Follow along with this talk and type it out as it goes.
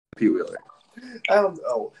Pete Wheeler.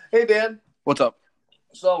 Hey, Dan. What's up?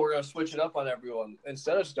 So we're going to switch it up on everyone.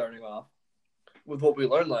 Instead of starting off with what we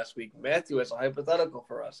learned last week, Matthew has a hypothetical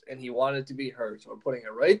for us, and he wanted to be heard. So we're putting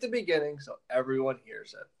it right at the beginning so everyone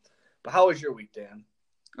hears it. But how was your week, Dan?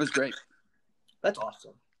 It was great. That's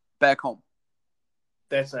awesome. Back home.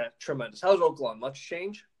 That's tremendous. How's Oakland? Much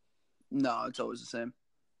change? No, it's always the same.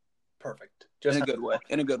 Perfect. In a good way.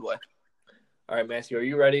 All right, Matthew, are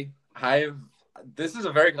you ready? This is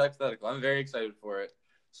a very good hypothetical. I'm very excited for it.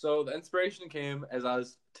 So the inspiration came as I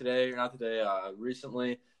was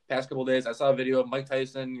recently, past couple of days, I saw a video of Mike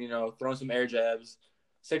Tyson, throwing some air jabs.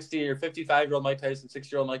 60 or 55-year-old Mike Tyson,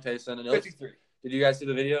 60-year-old Mike Tyson. And 53. Did you guys see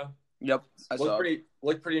the video? Yep. I saw it.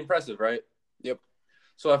 Looked pretty impressive, right? Yep.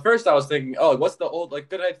 So at first I was thinking, what's the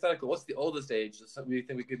good hypothetical? What's the oldest age we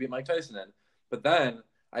think we could beat Mike Tyson in? But then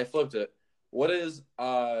I flipped it. What is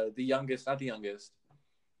the youngest, not the youngest,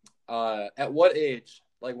 at what age,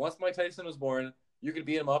 like once Mike Tyson was born, you could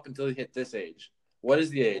beat him up until he hit this age? What is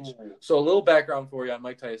the age? Ooh. So a little background for you on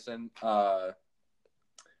Mike Tyson.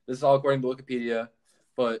 This is all according to Wikipedia,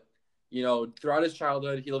 but throughout his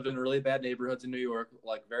childhood, he lived in really bad neighborhoods in New York,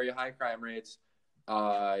 like very high crime rates.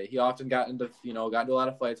 He often got into a lot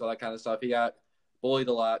of fights, all that kind of stuff. He got bullied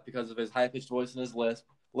a lot because of his high-pitched voice and his lisp.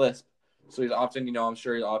 So he's often, I'm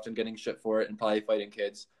sure he's often getting shit for it and probably fighting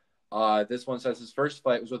kids. This one says his first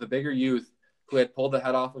fight was with a bigger youth who had pulled the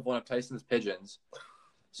head off of one of Tyson's pigeons.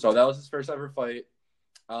 So that was his first ever fight.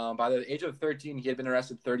 By the age of 13, he had been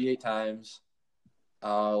arrested 38 times.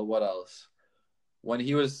 What else? When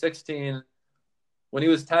he was 10,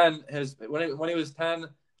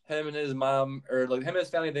 him and his mom, or like him and his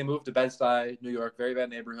family, they moved to Bed-Stuy, New York, very bad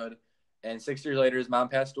neighborhood. And 6 years later, his mom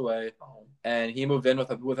passed away, and he moved in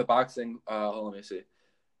with a boxing. Let me see.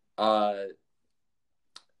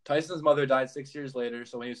 Tyson's mother died 6 years later,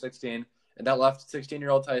 so when he was 16, and that left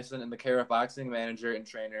 16-year-old Tyson in the care of boxing manager and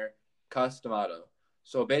trainer Cus D'Amato.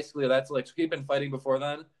 So basically, so he'd been fighting before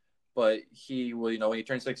then, but he will, when he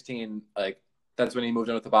turned 16, that's when he moved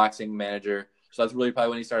in with the boxing manager. So that's really probably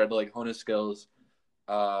when he started to hone his skills.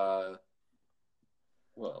 What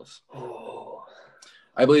else?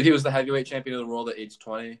 I believe he was the heavyweight champion of the world at age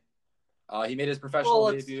 20. He made his professional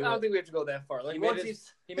debut. I don't think we have to go that far. He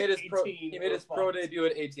made his pro debut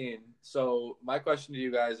at 18. So my question to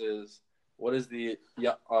you guys is, what is the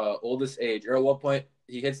oldest age, or at what point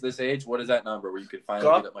he hits this age? What is that number where you could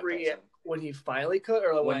finally beat up Mike Tyson? When he finally could,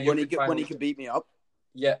 or when he could beat me up?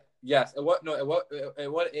 Yeah. Yes. At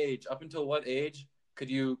what age? Up until what age could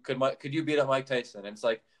you beat up Mike Tyson? And it's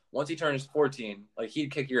once he turns 14, he'd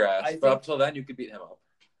kick your ass. But up till then, you could beat him up.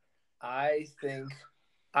 I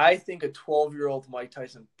think a 12-year-old Mike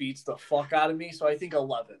Tyson beats the fuck out of me. So I think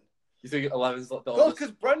 11. You think 11 is the oldest?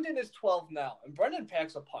 Because Brendan is 12 now, and Brendan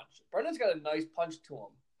packs a punch. Brendan's got a nice punch to him,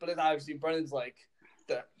 but obviously Brendan's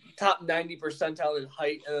the top 90 percentile in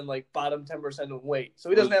height, and then bottom 10% in weight. So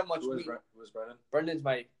he doesn't have much weight. Who's Brendan? Brendan's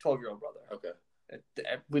my 12-year-old brother. Okay.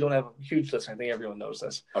 We don't have a huge list. I think everyone knows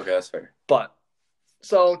this. Okay, that's fair. But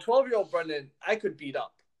so 12-year-old Brendan, I could beat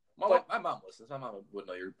up. My mom listens. My mom would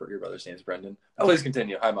know your brother's name is Brendan. Please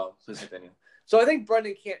continue. Hi, Mom. Please continue. So I think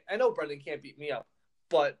Brendan can't. I know Brendan can't beat me up,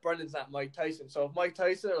 but Brendan's not Mike Tyson. So if Mike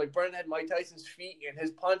Tyson or Brendan had Mike Tyson's feet and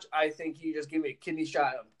his punch, I think he just give me a kidney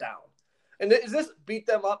shot and I'm down. And is this beat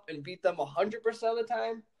them up and beat them 100% of the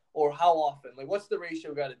time, or how often? What's the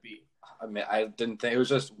ratio got to be? I mean, I didn't think it was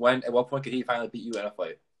just when. At what point could he finally beat you in a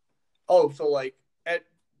fight? Oh, so I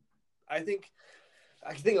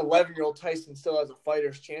think 11-year-old Tyson still has a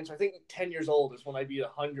fighter's chance. I think 10 years old is when I beat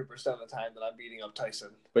 100% of the time that I'm beating up Tyson.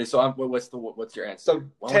 Wait, so what's your answer?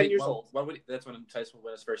 So 10 years old. That's when Tyson would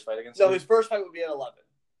win his first fight against him? his first fight would be at 11.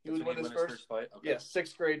 He would win his first fight? Okay. Yeah,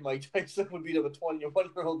 6th grade Mike Tyson would beat up a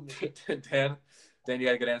 21-year-old me. Dan, you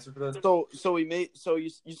got a good answer for this? So you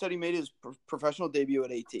said he made his professional debut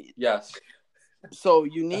at 18. Yes. So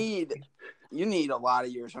you need a lot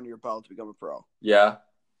of years under your belt to become a pro. Yeah.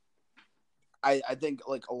 I think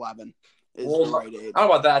 11 is the right age. I don't know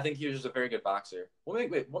about that. I think he was just a very good boxer.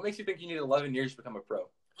 What makes you think you need 11 years to become a pro?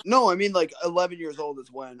 No, I mean 11 years old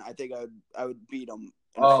is when I think I would beat him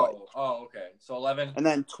in a fight. Oh, okay. So 11. And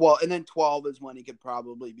then 12 is when he could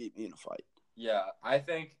probably beat me in a fight. Yeah, I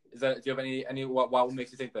think do you have any what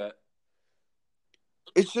makes you think that?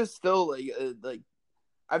 It's just still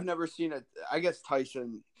I've never seen it. I guess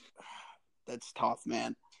Tyson. That's tough,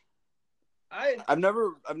 man. I've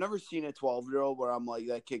never seen a 12-year-old where I'm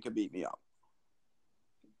that kid could beat me up.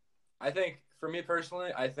 I think for me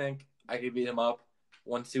personally, I think I could beat him up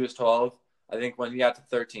once he was 12. I think when he got to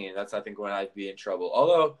 13, that's when I'd be in trouble.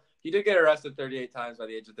 Although he did get arrested 38 times by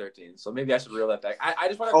the age of 13. So maybe I should reel that back. I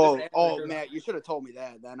just want to. Matt, you should have told me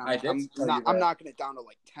that. Then I'm knocking it down to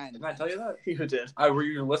like 10. Didn't I tell you that? You did. Were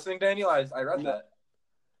you listening, Daniel? I read that.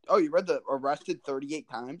 Oh, you read the arrested 38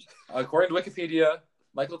 times? According to Wikipedia,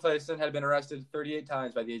 Michael Tyson had been arrested 38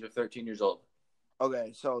 times by the age of 13 years old.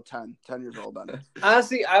 Okay, so 10 years old then.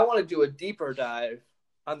 Honestly, I want to do a deeper dive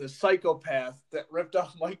on the psychopath that ripped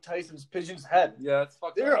off Mike Tyson's pigeon's head. Yeah, it's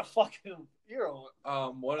fucked You're up.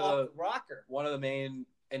 One of the main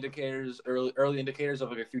indicators, early indicators of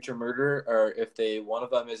like a future murder, or if they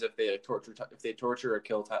torture or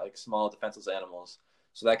kill like small defenseless animals.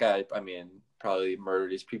 So that guy, I mean, probably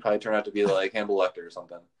murdered. He probably turned out to be like Hannibal Lecter or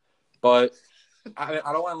something. But I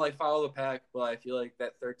don't want to like follow the pack, but I feel like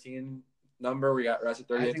that 13 number we got arrested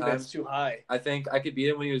 38 times. That's too high. I think I could beat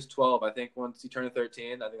him when he was 12. I think once he turned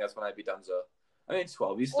 13, I think that's when I'd be Dunzo. I mean,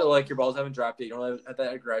 12. You still like your balls haven't dropped yet. You don't have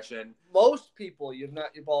that aggression. Most people, your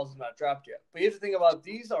balls have not dropped yet. But here's the thing about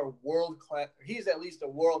these are world class. He's at least a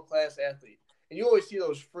world class athlete, and you always see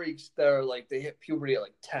those freaks that are like they hit puberty at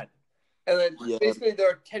like 10, and then basically they're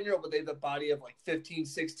a 10-year-old, but they have the body of like 15,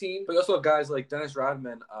 16. But you also have guys like Dennis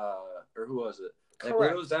Rodman, or who was it? Like when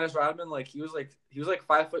it was Dennis Rodman, like he was like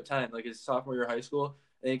 5'10", like his sophomore year of high school,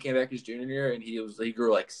 and he came back his junior year, and he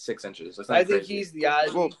grew like 6 inches. I think he's the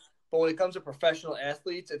Ozzy. But when it comes to professional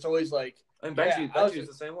athletes, it's always like. And Benji was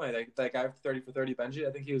the same way. That guy 30 for 30 Benji,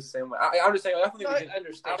 I think he was the same way. I'm just saying. I don't think we can.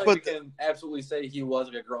 Understand. I don't think we can absolutely say he was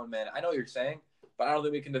like a grown man. I know what you're saying, but I don't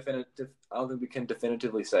think we can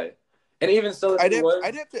definitively say. And even still, I'd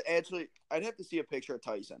have to see a picture of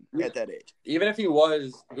Tyson at that age. Even if he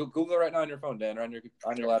was, Google it right now on your phone, Dan, or on your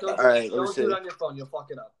laptop. All right, don't do it on your phone. You'll fuck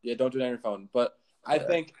it up. Yeah, don't do it on your phone. But I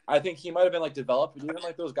think he might have been like developed, but even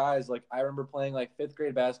like those guys, like I remember playing like 5th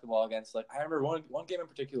grade basketball against I remember one game in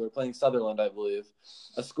particular playing Sutherland, I believe,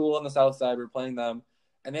 a school on the south side. We were playing them,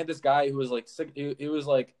 and they had this guy who was like he was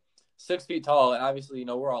like 6 feet tall, and obviously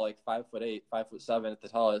we're all like 5'8", 5'7" at the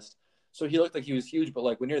tallest. So he looked like he was huge, but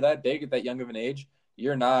like when you're that big at that young of an age,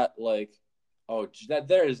 you're not like,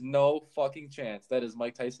 there is no fucking chance that is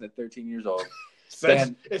Mike Tyson at 13 years old.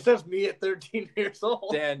 Dan, it says me at 13 years old.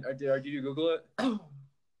 Dan, did you Google it?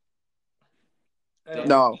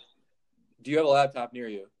 No. Do you have a laptop near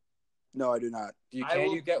you? No, I do not.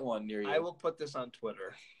 Can you get one near you? I will put this on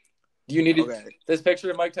Twitter. Do you need this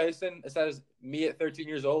picture of Mike Tyson? It says me at 13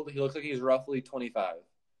 years old. He looks like he's roughly 25.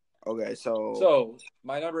 Okay, so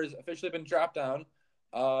my number has officially been dropped down.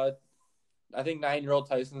 I think 9-year-old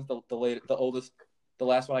Tyson's the oldest. The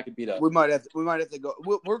last one I could beat up. We might have to go.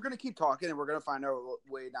 We're gonna keep talking, and we're gonna find our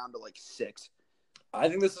way down to like 6. I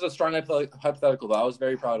think this is a strong hypothetical, though. I was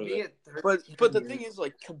very proud of it. But the thing is,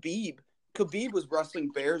 like Khabib was wrestling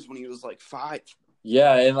bears when he was like 5.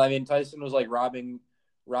 Yeah, and I mean Tyson was like robbing,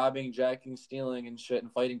 jacking, stealing, and shit,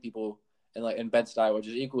 and fighting people in Bed-Stuy, which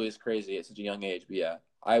is equally as crazy at such a young age. But yeah,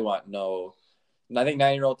 I think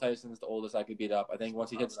 9-year-old Tyson's the oldest I could beat up. I think once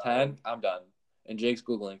he hits 10, I'm done. And Jake's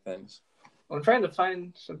Googling things. I'm trying to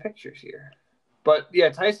find some pictures here. But, yeah,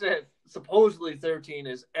 Tyson at supposedly 13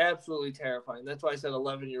 is absolutely terrifying. That's why I said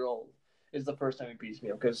 11-year-old is the first time he beats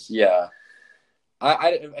me. Because yeah.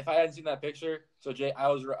 If I hadn't seen that picture, so Jake, I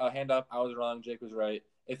was hand up, I was wrong, Jake was right.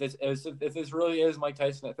 If this really is Mike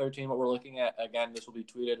Tyson at 13, what we're looking at, again, this will be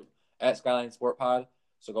tweeted at Skyline Sport Pod.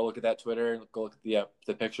 So go look at that Twitter, go look at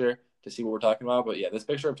the picture to see what we're talking about. But, yeah, this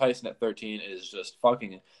picture of Tyson at 13 is just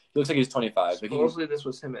fucking – he looks like he's 25. Supposedly this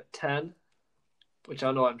was him at 10. Which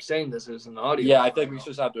I know I'm saying this is an audio. Yeah, I think we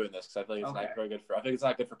should stop doing this because I feel like it's not very good for. I think it's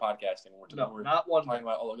not good for podcasting. We're not one talking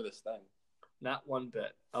about. Oh, look at this thing. Not one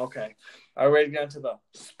bit. Okay, are we ready to get into the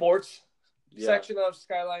sports section of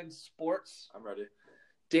Skyline Sports? I'm ready.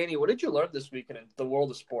 Danny, what did you learn this week in the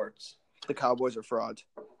world of sports? The Cowboys are frauds.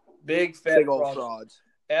 Big old frauds.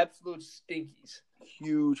 Absolute stinkies.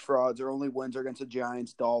 Huge frauds. Their only wins are against the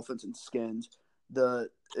Giants, Dolphins, and Skins.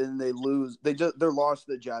 And they lose. Their loss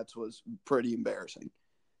to the Jets was pretty embarrassing.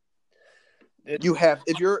 If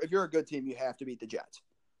you're a good team, you have to beat the Jets.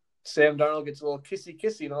 Sam Darnold gets a little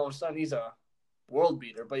kissy, and all of a sudden he's a world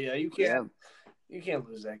beater. But yeah, you can't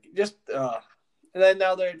lose that. Just and then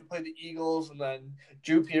now they have to play the Eagles, and then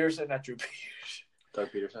Doug Peterson.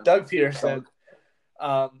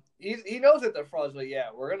 He knows that they're frauds, but yeah,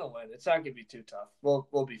 we're gonna win. It's not gonna be too tough.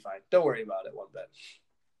 We'll be fine. Don't worry about it one bit.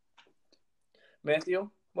 Matthew,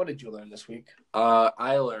 what did you learn this week?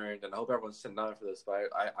 I learned, and I hope everyone's sitting down for this, but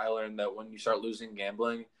I learned that when you start losing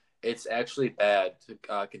gambling, it's actually bad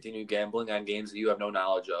to continue gambling on games that you have no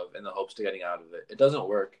knowledge of in the hopes to getting out of it. It doesn't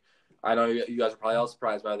work. I know you guys are probably all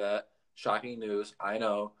surprised by that. Shocking news, I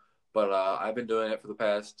know. But I've been doing it for the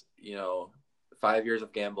past, 5 years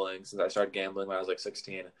of gambling since I started gambling when I was like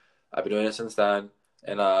 16. I've been doing it since then.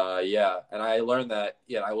 And and I learned that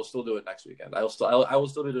I will still do it next weekend. I will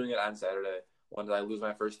still be doing it on Saturday. When I lose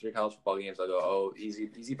my first 3 college football games, I'll go, oh,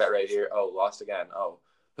 easy bet right here. Oh, lost again. Oh,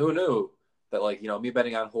 who knew that me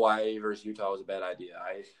betting on Hawaii versus Utah was a bad idea.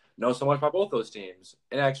 I know so much about both those teams,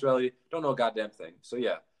 and actually don't know a goddamn thing. So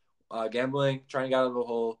gambling, trying to get out of the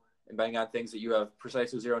hole, and betting on things that you have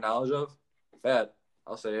precisely zero knowledge of, bad.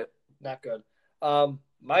 I'll say it. Not good.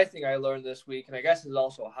 My thing I learned this week, and I guess it's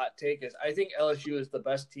also a hot take, is I think LSU is the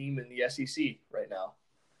best team in the SEC right now.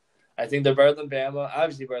 I think they're better than Bama,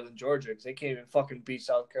 obviously better than Georgia, because they can't even fucking beat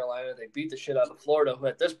South Carolina. They beat the shit out of Florida, who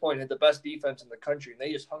at this point had the best defense in the country, and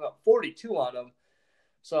they just hung up 42 on them.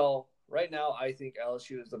 So right now, I think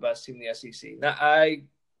LSU is the best team in the SEC. Now, I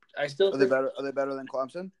still think are they better than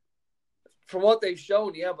Clemson? From what they've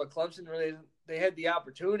shown, yeah, but Clemson really they had the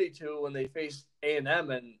opportunity to when they faced A&M,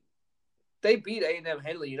 and they beat A&M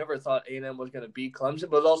handily. You never thought A&M was going to beat Clemson,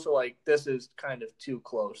 but also this is kind of too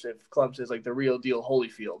close if Clemson is the real deal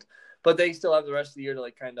Holyfield. But they still have the rest of the year to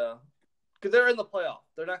because they're in the playoff.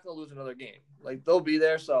 They're not going to lose another game. They'll be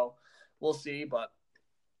there, so we'll see. But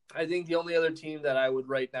I think the only other team that I would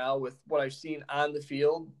right now, with what I've seen on the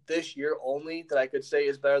field this year only, that I could say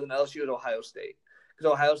is better than LSU is Ohio State.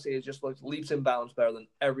 Because Ohio State has just looked leaps and bounds better than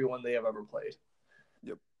everyone they have ever played.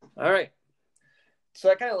 Yep. All right. So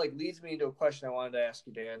that kind of leads me into a question I wanted to ask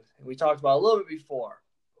you, Dan. And we talked about a little bit before.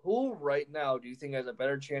 Who right now do you think has a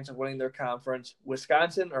better chance of winning their conference,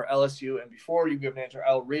 Wisconsin or LSU? And before you give an answer,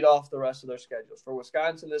 I'll read off the rest of their schedules. For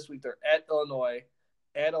Wisconsin this week, they're at Illinois,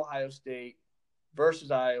 at Ohio State, versus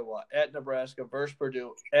Iowa, at Nebraska, versus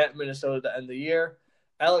Purdue, at Minnesota to end the year.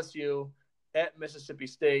 LSU, at Mississippi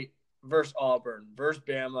State, versus Auburn, versus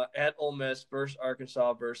Bama, at Ole Miss, versus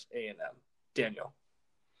Arkansas, versus A&M. Daniel.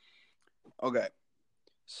 Okay.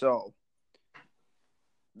 So,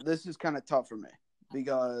 this is kind of tough for me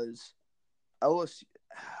because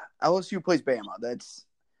LSU plays Bama.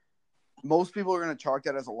 Most people are going to chalk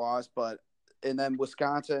that as a loss, and then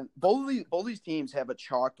Wisconsin, both of these teams have a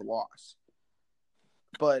chalked loss.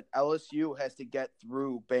 But LSU has to get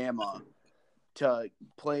through Bama to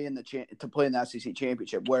play in the SEC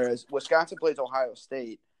championship, whereas Wisconsin plays Ohio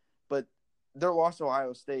State, but their loss to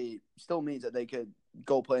Ohio State still means that they could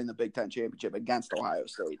go play in the Big Ten championship against Ohio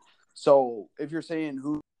State. So if you're saying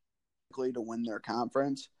who's likely to win their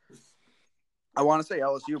conference, I want to say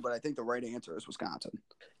LSU, but I think the right answer is Wisconsin.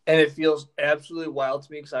 And it feels absolutely wild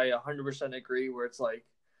to me because I 100% agree where it's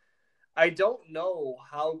I don't know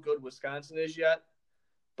how good Wisconsin is yet,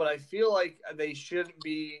 but I feel like they shouldn't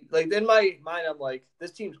be in my mind. I'm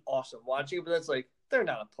this team's awesome watching it, but that's they're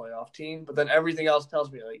not a playoff team. But then everything else tells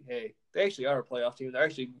me hey, they actually are a playoff team. They're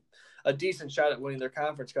actually a decent shot at winning their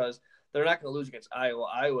conference because they're not going to lose against Iowa.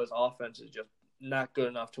 Iowa's offense is just not good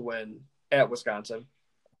enough to win at Wisconsin.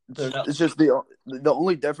 It's just the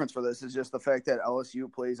only difference for this is just the fact that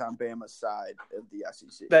LSU plays on Bama's side of the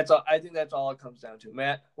SEC. That's all. I think that's all it comes down to.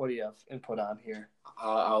 Matt, what do you have input on here?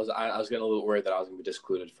 I was getting a little worried that I was going to be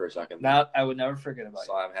discluded for a second. I would never forget about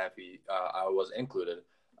so you. So I'm happy I was included.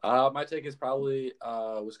 My take is probably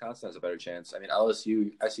Wisconsin has a better chance. I mean,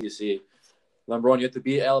 LSU, SEC. Number one, you have to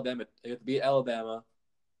beat Alabama. You have to beat Alabama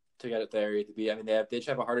to get it there. You have to beat. I mean, they just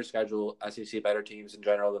have a harder schedule. SEC better teams in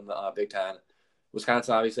general than the Big Ten.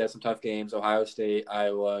 Wisconsin obviously has some tough games. Ohio State,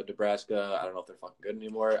 Iowa, Nebraska. I don't know if they're fucking good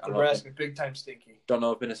anymore. Nebraska, big time stinky. Don't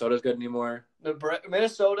know if Minnesota's good anymore.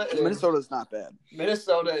 Minnesota's not bad.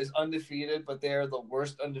 Minnesota is undefeated, but they're the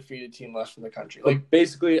worst undefeated team left in the country.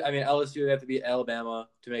 Basically, I mean, LSU, they have to beat Alabama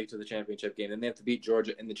to make it to the championship game. Then they have to beat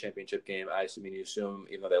Georgia in the championship game. You assume,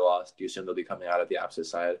 even though they lost, you assume they'll be coming out of the opposite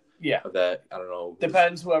side of that. I don't know.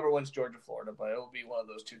 Depends whoever wins Georgia, Florida, but it'll be one of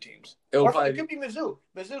those two teams. It could be Mizzou.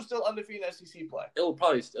 Mizzou's still undefeated SEC play. It'll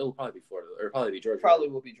probably be Florida, or probably be Georgia. Probably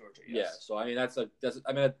will be Georgia. Yes. Yeah. So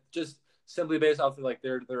I mean, just simply based off of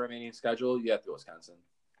their remaining schedule, you have to go Wisconsin.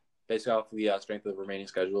 Based off the strength of the remaining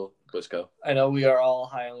schedule, let's go. I know we are all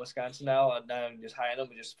high on Wisconsin now. Not just high on them,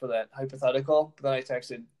 but just for that hypothetical. But then I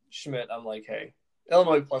texted Schmidt. I'm hey,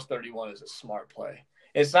 Illinois plus 31 is a smart play.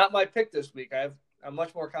 It's not my pick this week. I'm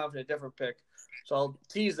much more confident, different pick. So I'll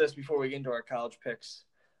tease this before we get into our college picks.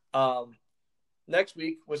 Next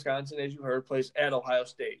week, Wisconsin, as you heard, plays at Ohio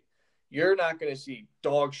State. You're not going to see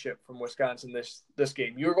dog shit from Wisconsin this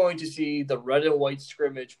game. You're going to see the red and white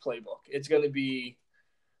scrimmage playbook. It's going to be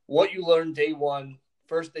what you learned day one,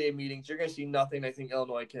 first day of meetings. You're going to see nothing. I think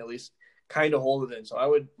Illinois can at least kind of hold it in. So I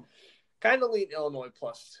would kind of lean Illinois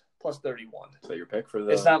plus 31. Is that your pick for the?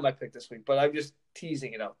 It's not my pick this week, but I'm just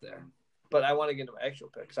teasing it out there. But I want to get into my actual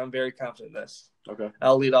picks. I'm very confident in this. Okay.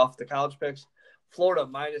 I'll lead off the college picks. Florida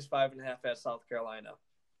minus 5.5 at South Carolina.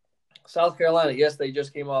 South Carolina, yes, they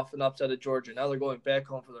just came off an upset at Georgia. Now they're going back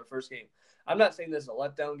home for their first game. I'm not saying this is a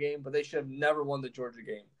letdown game, but they should have never won the Georgia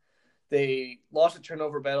game. They lost a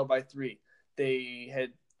turnover battle by 3. They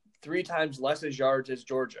had 3 times less as yards as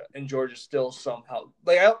Georgia, and Georgia still somehow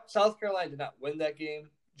South Carolina did not win that game.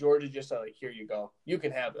 Georgia just said, like, here you go. You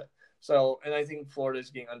can have it. So, and I think Florida is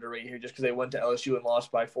getting underrated here just because they went to LSU and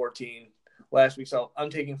lost by 14 last week. So I'm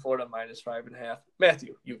taking Florida minus 5.5.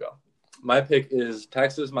 Matthew, you go. My pick is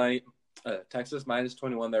Texas minus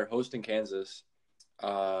 21. They're hosting Kansas.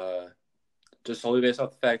 Just solely based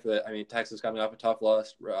off the fact that, I mean, Texas coming off a tough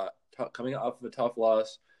loss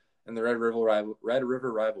in the Red River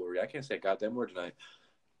rivalry. I can't say a goddamn word tonight.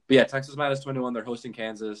 But yeah, Texas minus 21. They're hosting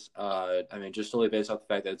Kansas. I mean, just solely based off the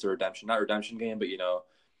fact that it's a not redemption game, but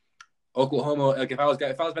Oklahoma. Like if I was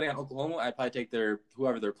betting on Oklahoma, I'd probably take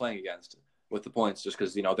whoever they're playing against with the points, just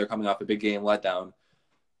because they're coming off a big game letdown.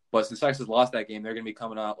 But since Texas lost that game, they're going to be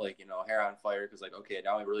coming out hair on fire because okay,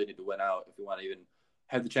 now we really need to win out if we want to even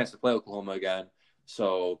have the chance to play Oklahoma again.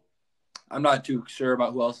 So I'm not too sure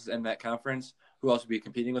about who else is in that conference, who else will be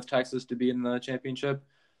competing with Texas to be in the championship.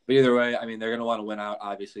 But either way, I mean, they're going to want to win out,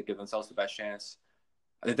 obviously, give themselves the best chance.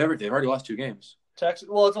 They've already lost 2 games. Texas,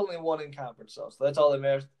 well, it's only 1 in conference, though, so that's all that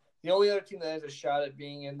matters. The only other team that has a shot at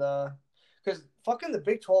being in the – because fucking the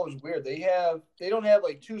Big 12 is weird. They don't have,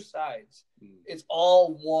 2 sides. It's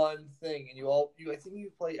all one thing, and I think you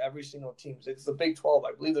play every single team. It's the Big 12.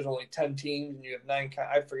 I believe there's only 10 teams, and you have 9 –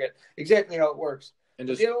 I forget exactly how it works. And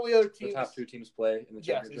just the only other teams, the top 2 teams play in the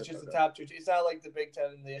championship? Yes, it's just the top 2. It's not like the Big 10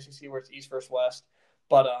 and the SEC where it's East versus West.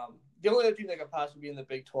 But the only other team that could possibly be in the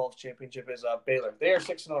Big 12 championship is Baylor. They are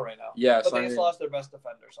 6-0 right now. Yeah, but they just lost their best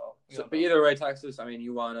defender. But either way, Texas, I mean,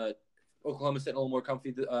 you want to – Oklahoma sitting a little more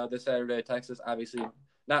comfy this Saturday. Texas, obviously,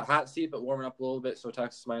 not hot seat, but warming up a little bit. So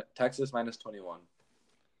Texas minus 21.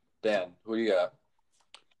 Dan, who do you got?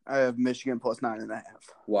 I have Michigan plus 9.5.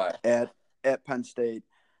 Why? At Penn State.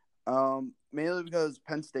 Mainly because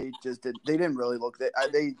Penn State they didn't really look that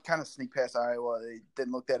they kind of sneaked past Iowa. They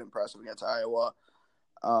didn't look that impressive against Iowa.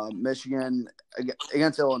 Michigan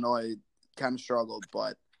against Illinois kind of struggled,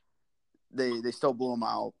 but they still blew them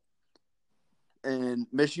out. And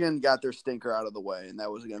Michigan got their stinker out of the way, and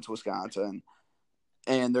that was against Wisconsin.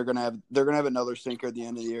 And they're gonna have another stinker at the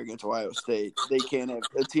end of the year against Ohio State. They can't have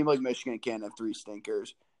a team like Michigan can't have 3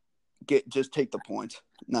 stinkers. Just take the points,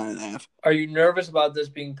 9.5. Are you nervous about this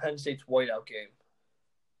being Penn State's whiteout game?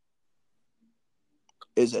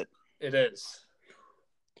 Is it? It is.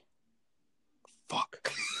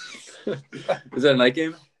 Fuck. Is that a night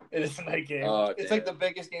game? It is a night game. Oh, it's like the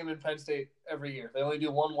biggest game in Penn State every year. They only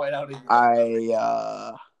do 1 whiteout a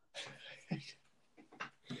year.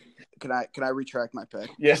 Can I retract my pick?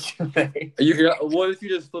 Yes, you may. What if you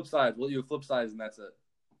just flip sides? Well, you flip sides and that's it.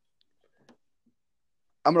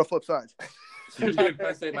 I'm gonna flip sides. So you're doing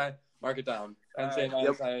Penn State, mark it down. Penn State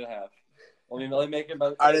minus 9.5. Let me make it.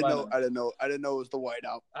 I didn't know it was the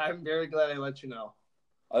whiteout. I'm very glad I let you know.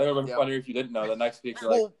 I think it would have been funnier if you didn't know. The next week,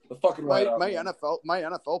 you're like, the fucking whiteout. My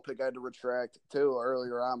NFL pick I had to retract too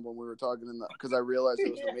earlier on when we were talking because I realized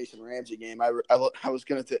it was the Mason Ramsey game. I was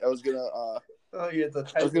gonna say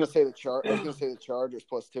the Chargers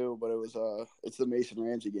plus 2, but it's the Mason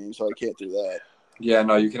Ramsey game, so I can't do that. Yeah,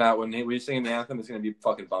 no, you cannot. When you're singing the anthem, it's going to be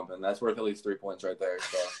fucking bumping. That's worth at least 3 points right there.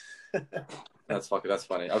 So that's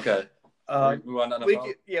funny. Okay. Move on to NFL? We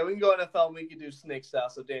can go NFL and we can do snake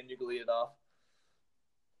style. So, Dan, you can lead it off.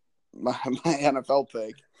 My NFL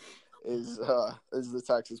pick is the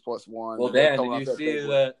Texas plus 1. Well, Dan, did you see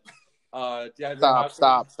that?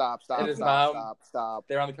 Stop.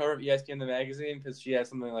 They're on the cover of ESPN the magazine because she has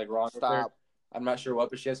something wrong with her. I'm not sure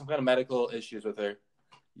what, but she has some kind of medical issues with her.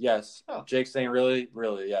 Yes. Oh. Jake's saying really,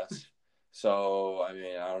 really, yes. So, I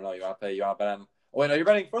mean, I don't know. You want to bet on – oh, wait, no, you're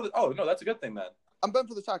betting for the – oh, no, that's a good thing then. I'm betting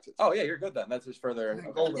for the Texans. Oh, yeah, you're good then. That's just further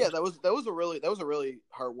 – okay. Yeah, that was a really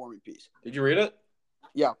heartwarming piece. Did you read it?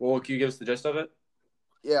 Yeah. Well, can you give us the gist of it?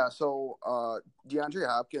 Yeah, so DeAndre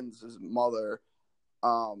Hopkins' mother,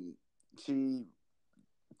 she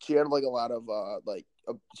had a lot of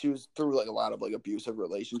she was through a lot of abusive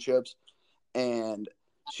relationships, and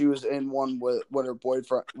she was in one with her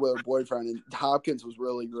boyfriend, and Hopkins was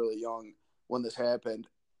really, really young when this happened.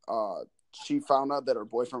 She found out that her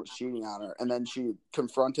boyfriend was cheating on her, and then she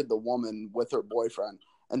confronted the woman with her boyfriend,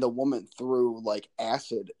 and the woman threw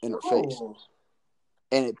acid in her face,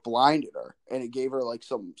 and it blinded her, and it gave her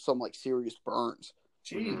some serious burns.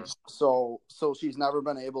 Jeez. So she's never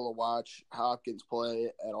been able to watch Hopkins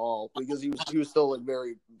play at all because he was still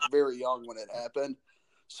very, very young when it happened.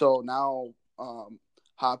 So now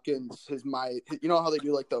Hopkins, you know how they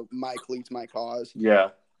do the my cleats, my cause? Yeah.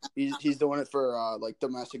 He's doing it for like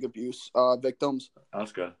domestic abuse victims.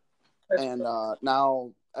 That's good. And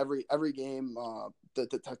now every game that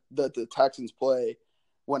the Texans play,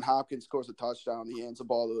 when Hopkins scores a touchdown, he hands the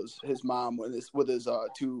ball to his mom with his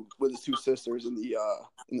two sisters in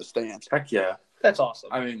the stands. Heck yeah, that's awesome.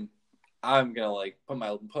 I mean, I'm gonna like put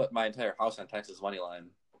my entire house on Texas money line.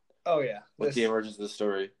 Oh yeah, with the emergence of the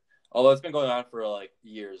story. Although it's been going on for like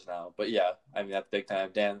years now, but yeah, I mean that's big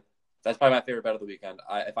time. Dan, that's probably my favorite bet of the weekend.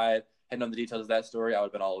 If I had known the details of that story, I would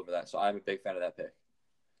have been all over that. So I'm a big fan of that pick.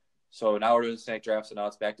 So now we're doing snake draft. So now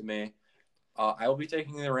it's back to me. I will be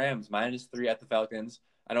taking the Rams -3 at the Falcons.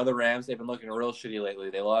 I know the Rams, they've been looking real shitty lately.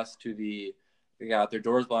 They lost to they got their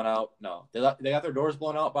doors blown out. No, they got their doors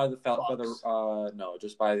blown out by the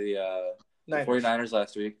 49ers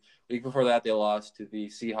last week. Week before that, they lost to the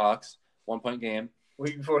Seahawks, 1-point game.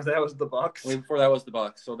 Week before that was the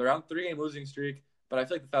Bucs. So they're on a 3-game losing streak, but I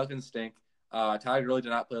feel like the Falcons stink. Todd Gurley did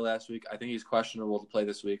not play last week. I think he's questionable to play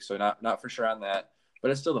this week, so not for sure on that.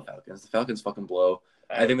 But it's still the Falcons. The Falcons fucking blow.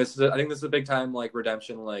 I think this is a big time like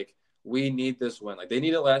redemption. Like we need this win. Like they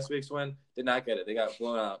needed last week's win, did not get it. They got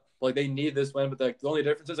blown out. Like they need this win, but the only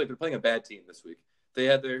difference is like they're playing a bad team this week. They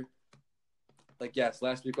had their yes,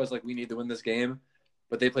 last week was like we need to win this game,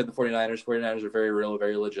 but they played the 49ers. 49ers are very real,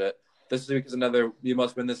 very legit. This week is another you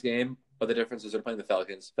must win this game, but the difference is they're playing the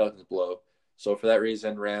Falcons. Falcons blow. So for that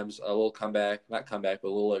reason, Rams a little comeback, not comeback, but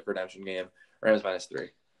a little like redemption game. Rams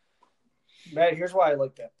 -3. Matt, here's why I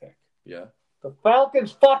like that pick. Yeah. The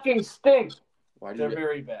Falcons fucking stink. They're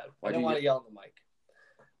very bad. I don't want to yell in the mic.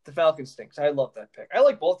 The Falcons stinks. I love that pick. I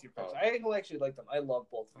like both your picks. I actually like them. I love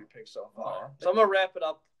both of your picks so far. So I'm going to wrap it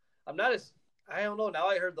up. I don't know. Now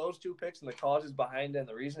I heard those two picks and the causes behind it and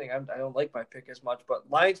the reasoning. I don't like my pick as much. But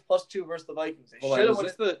Lions +2 versus the Vikings.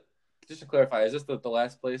 Just to clarify, is this the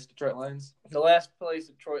last place Detroit Lions? The last place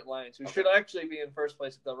Detroit Lions, who should actually be in first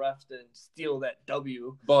place if the refs didn't steal that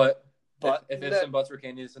W. But if ifs and buts were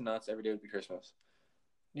candies and nuts, every day would be Christmas.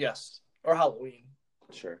 Yes. Or Halloween.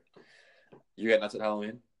 Sure. You get nuts at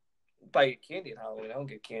Halloween? Buy candy at Halloween. I don't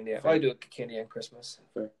get candy. I do get candy on Christmas.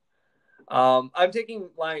 Fair. I'm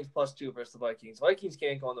taking Lions +2 versus the Vikings. Vikings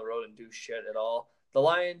can't go on the road and do shit at all. The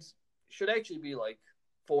Lions should actually be like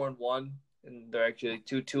 4-1, and they're actually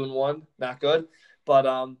 2-1. Not good. But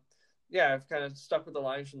yeah, I've kind of stuck with the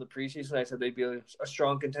Lions from the preseason. I said they'd be a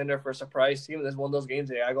strong contender for a surprise team. And this is one of those games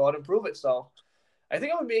they gotta go out and prove it. So I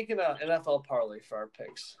think I'm making an NFL parlay for our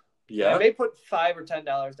picks. Yeah, I may put $5 or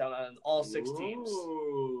 $10 down on all 6 teams.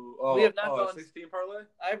 We have not gone 16 parlay.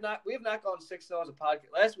 We have not gone 6-0 as a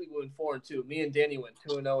podcast. Last week we went 4-2. Me and Danny went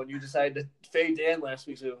 2-0, and you decided to fade Dan last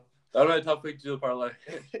week too. That would have been a tough week to do the parlay.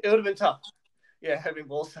 It would have been tough. Yeah, having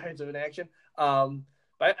both sides of an action.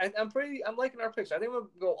 But I'm liking our picks. I think we'll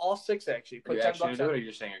go all 6 actually. Put $10 on it, or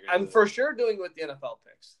you're saying you're I'm for sure doing it with the NFL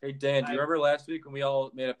picks. Hey Dan, do you remember last week when we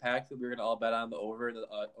all made a pact that we were going to all bet on the over in the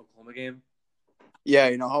Oklahoma game? Yeah,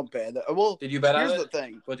 you know how bad that. Well, did you bet on it? Here's the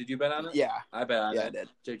thing. What, did you bet on it? Yeah, I bet on it. Yeah, I did.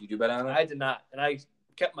 Jake, did you bet on it? I did not, and I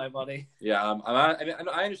kept my money. Yeah,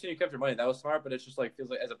 I understand you kept your money. That was smart, but it's just like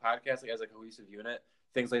feels like as a podcast, like as a cohesive unit,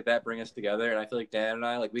 things like that bring us together. And I feel like Dan and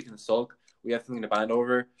I, like we can sulk. We have something to bond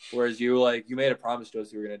over. Whereas you made a promise to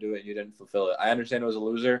us you were going to do it, and you didn't fulfill it. I understand it was a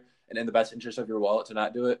loser, and in the best interest of your wallet to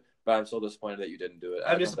not do it. But I'm so disappointed that you didn't do it.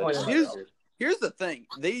 I'm disappointed. Here's the thing.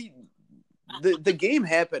 The game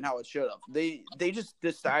happened how it should have. They just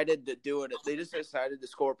decided to do it. They just decided to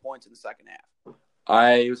score points in the second half.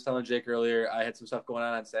 I was telling Jake earlier, I had some stuff going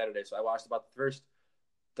on Saturday, so I watched about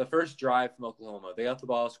the first drive from Oklahoma. They got the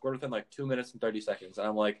ball, scored within like 2 minutes and 30 seconds, and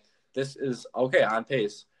I'm like, this is okay, on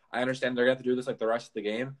pace. I understand they're going to have to do this like the rest of the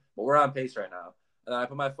game, but we're on pace right now. And then I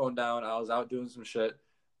put my phone down. I was out doing some shit.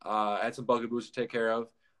 I had some bugaboos to take care of.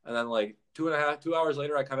 And then like 2 hours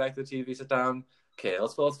later, I come back to the TV, sit down. Okay,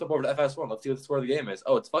 let's flip over to FS1. Let's see what the score of the game is.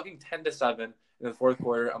 Oh, it's fucking 10-7 in the fourth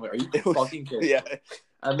quarter. I'm like, are you fucking kidding? Yeah.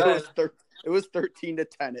 And then it was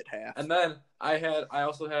 13-10 at half. And then I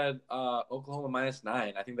also had Oklahoma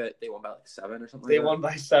 -9. I think that they won by like 7 or something. They won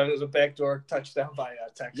by 7. It was a backdoor touchdown by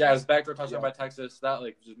Texas. Yeah, it was a backdoor touchdown by Texas. That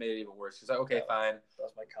like just made it even worse. Because fine. That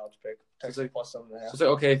was my college pick. Texas plus 7.5. So it's like,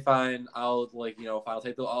 okay, fine. I'll I'll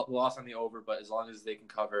take the loss on the over, but as long as they can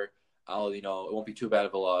cover, it won't be too bad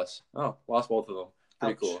of a loss. Oh, lost both of them.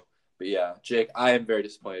 Pretty cool. But yeah, Jake, I am very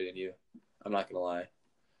disappointed in you. I'm not gonna lie.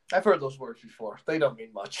 I've heard those words before. They don't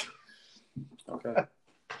mean much. Okay.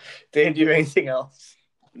 Dan, do you have anything else?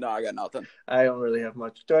 No, I got nothing. I don't really have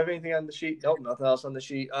much. Do I have anything on the sheet? Nope, nothing else on the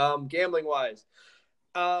sheet. Gambling wise,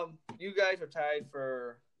 you guys are tied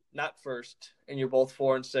for not first, and you're both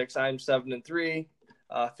 4-6. I'm 7-3.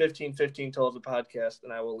 15-15 total the podcast,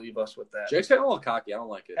 and I will leave us with that. Jake's getting a little cocky. I don't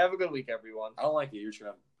like it. Have a good week, everyone. I don't like it. You're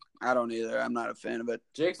trying. I don't either. I'm not a fan of it.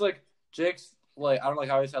 Jake's like I don't like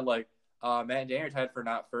how he said like Matt and Danny are tied for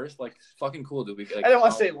not first. Like fucking cool, dude. Like, I didn't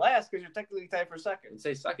want to say last because you're technically tied for second.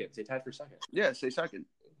 Say second. Say tied for second. Yeah, say second.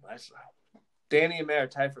 Nice. Danny and Matt are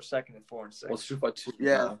tied for second and 4 and 6. Well, it's 2 by 2.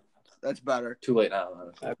 Yeah, that's better. Too late now.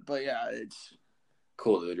 Honestly. But yeah, it's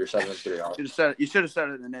Cool, dude. You're 7-3. You should have said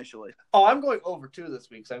it initially. Oh, I'm going over 2 this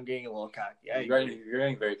week, so I'm getting a little cocky. You're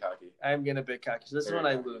getting very cocky. I'm getting a bit cocky. So this is Very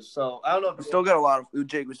when cocky. I lose. So I don't know if We still got a lot of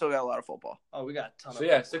Jake. We still got a lot of football. Oh, we got a ton So of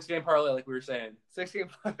yeah, 6-game parlay, like we were saying. 6-game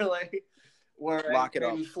parlay. Where Lock I it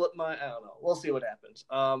up. maybe flip my. I don't know. We'll see what happens.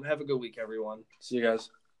 Have a good week, everyone. See you guys.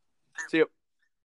 See you.